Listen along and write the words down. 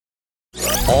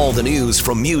All the news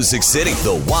from Music City.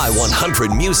 The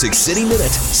Y100 Music City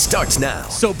Minute starts now.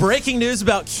 So breaking news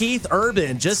about Keith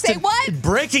Urban. What?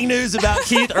 Breaking news about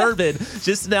Keith Urban.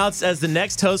 Just announced as the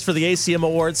next host for the ACM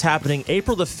Awards happening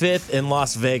April the 5th in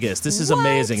Las Vegas. This is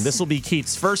amazing. This will be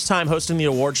Keith's first time hosting the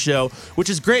award show, which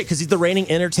is great because he's the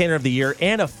reigning entertainer of the year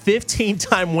and a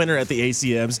 15-time winner at the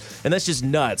ACMs. And that's just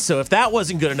nuts. So if that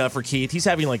wasn't good enough for Keith, he's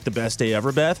having like the best day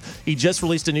ever, Beth. He just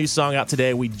released a new song out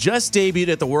today. We just debuted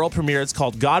at the world premiere. It's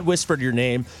called God Whispered Your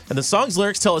Name. And the song's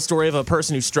lyrics tell a story of a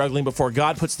person who's struggling before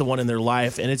God puts the one in their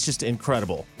life. And it's just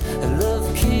incredible.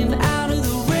 Love came out of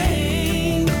the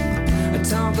rain. I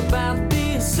talk about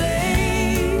being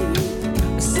saved.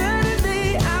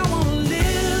 Saturday I want to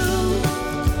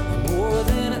live more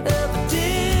than I ever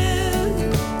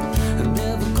did. I'm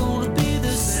never gonna be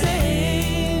the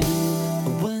same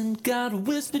when God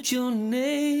whispered your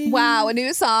name. Wow, a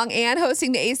new song and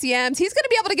hosting the ACMs. He's going to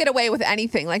be able to get away with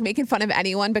anything, like making fun of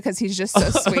anyone because he's just so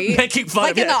sweet. Making fun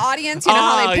like of in the audience, you know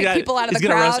how they pick people out of the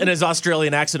crowd? He's going to in his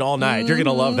Australian accent all night. You're going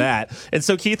to love that. And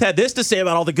so Keith had this to say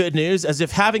about all the good news. As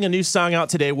if having a new song out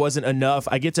today wasn't enough,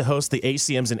 I get to host the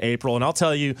ACMs in April. And I'll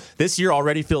tell you, this year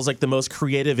already feels like the most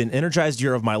creative and energized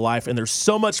year of my life. And there's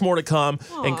so much more to come.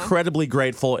 Aww. Incredibly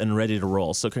grateful and ready to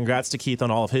roll. So congrats to Keith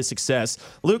on all of his success.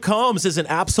 Luke Combs is an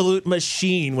absolute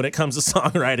machine when it comes to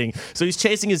songwriting. So he's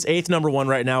chasing his 8th #1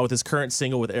 right now with his current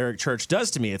single with Eric Church, Does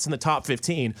to Me. It's in the top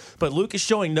 15. But Luke is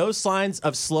showing no signs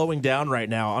of slowing down right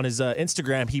now. On his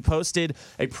Instagram, he posted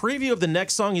a preview of the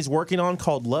next song he's working on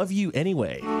called Love You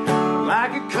Anyway.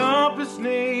 Like a compass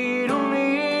needle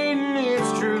needing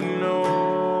its true north.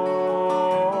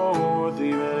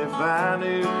 Even if I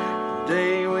knew the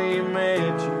day we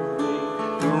met you,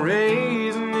 the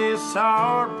reason this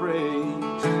heartbreak.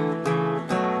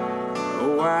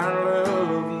 Oh, I love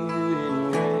you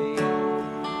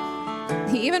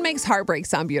anyway. He even makes heartbreak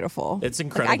sound beautiful. It's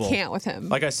incredible. Like, I can't with him.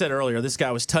 Like I said earlier, this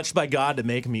guy was touched by God to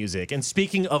make music. And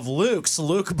speaking of Luke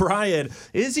Bryan,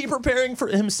 is he preparing for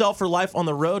himself for life on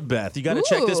the road, Beth? You got to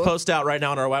check this post out right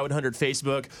now on our Y100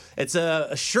 Facebook. It's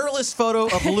a shirtless photo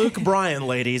of Luke Bryan,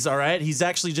 ladies, all right? He's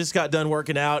actually just got done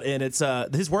working out, and it's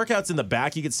his workout's in the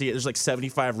back. You can see it. There's like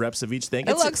 75 reps of each thing.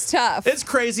 It looks tough. It's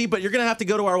crazy, but you're going to have to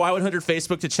go to our Y100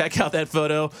 Facebook to check out that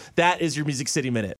photo. That is your Music City Minute.